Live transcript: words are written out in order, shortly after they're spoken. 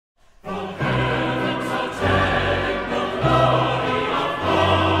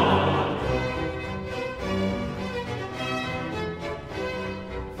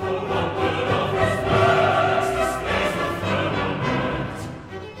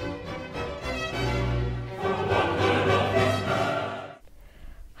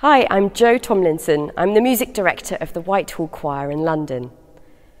Hi, I'm Jo Tomlinson. I'm the music director of the Whitehall Choir in London.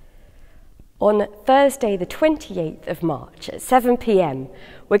 On Thursday the 28th of March at 7 p.m,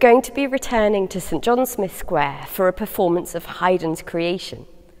 we're going to be returning to St John Smith Square for a performance of Haydn's Creation.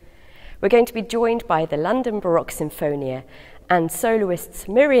 We're going to be joined by the London Baroque Sinfonia and soloists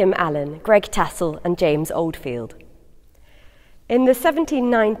Miriam Allen, Greg Tassell and James Oldfield. In the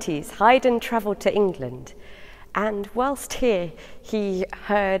 1790s, Haydn travelled to England, and whilst here, he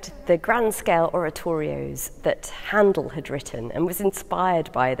heard the grand-scale oratorios that Handel had written and was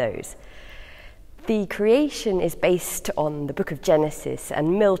inspired by those. The Creation is based on the Book of Genesis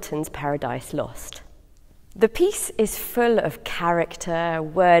and Milton's Paradise Lost. The piece is full of character,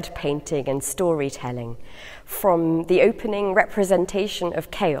 word painting and storytelling, from the opening representation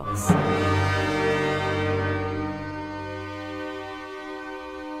of chaos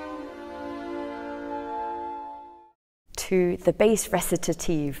to the bass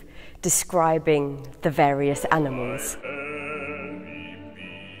recitative describing the various animals.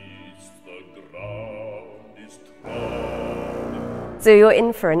 So you're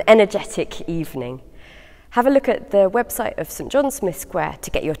in for an energetic evening. Have a look at the website of St John Smith Square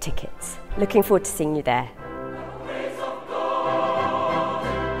to get your tickets. Looking forward to seeing you there.